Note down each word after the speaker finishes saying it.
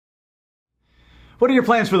What are your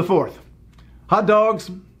plans for the 4th? Hot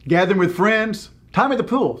dogs, gathering with friends, time at the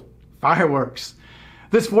pool, fireworks.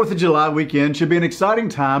 This 4th of July weekend should be an exciting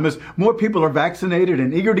time as more people are vaccinated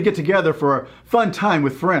and eager to get together for a fun time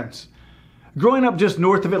with friends. Growing up just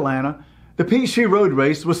north of Atlanta, the Peachtree Road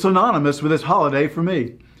Race was synonymous with this holiday for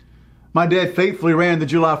me. My dad faithfully ran the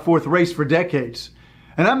July 4th race for decades,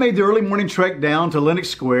 and I made the early morning trek down to Lenox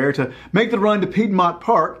Square to make the run to Piedmont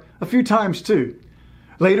Park a few times too.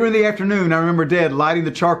 Later in the afternoon, I remember Dad lighting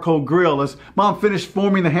the charcoal grill as Mom finished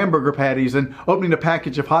forming the hamburger patties and opening a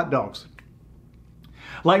package of hot dogs.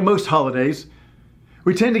 Like most holidays,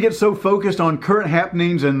 we tend to get so focused on current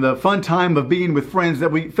happenings and the fun time of being with friends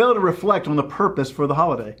that we fail to reflect on the purpose for the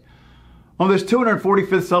holiday. On this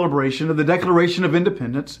 245th celebration of the Declaration of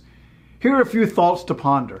Independence, here are a few thoughts to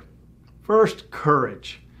ponder. First,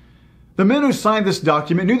 courage. The men who signed this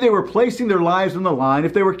document knew they were placing their lives on the line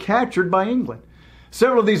if they were captured by England.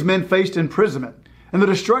 Several of these men faced imprisonment and the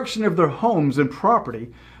destruction of their homes and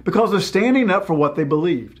property because of standing up for what they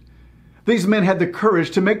believed. These men had the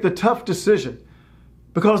courage to make the tough decision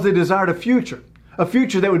because they desired a future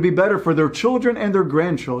that would be better for their children and their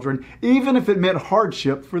grandchildren, even if it meant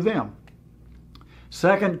hardship for them.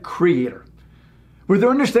 Second, creator. With their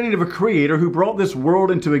understanding of a creator who brought this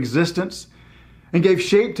world into existence and gave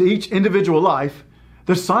shape to each individual life,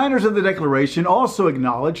 the signers of the Declaration also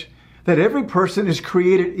acknowledge that every person is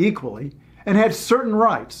created equally and has certain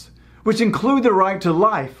rights, which include the right to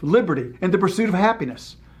life, liberty, and the pursuit of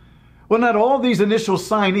happiness. While not all these initial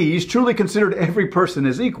signees truly considered every person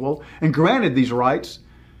as equal and granted these rights,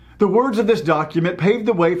 the words of this document paved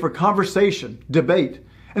the way for conversation, debate,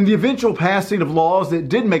 and the eventual passing of laws that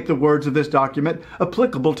did make the words of this document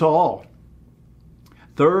applicable to all.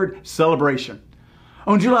 Third, celebration.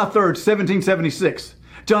 On July 3rd, 1776,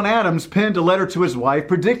 John Adams penned a letter to his wife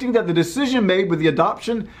predicting that the decision made with the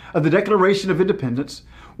adoption of the Declaration of Independence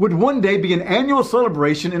would one day be an annual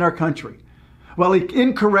celebration in our country. While he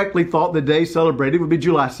incorrectly thought the day celebrated would be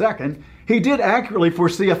July 2nd, he did accurately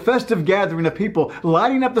foresee a festive gathering of people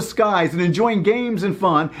lighting up the skies and enjoying games and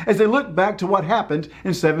fun as they looked back to what happened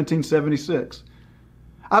in 1776.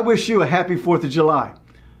 I wish you a happy 4th of July.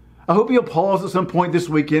 I hope you'll pause at some point this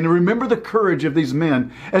weekend and remember the courage of these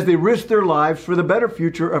men as they risked their lives for the better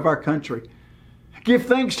future of our country. Give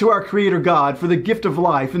thanks to our Creator God for the gift of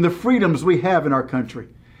life and the freedoms we have in our country.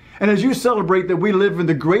 And as you celebrate that we live in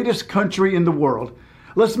the greatest country in the world,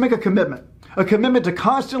 let's make a commitment to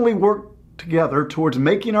constantly work together towards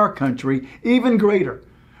making our country even greater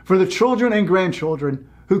for the children and grandchildren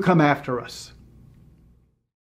who come after us.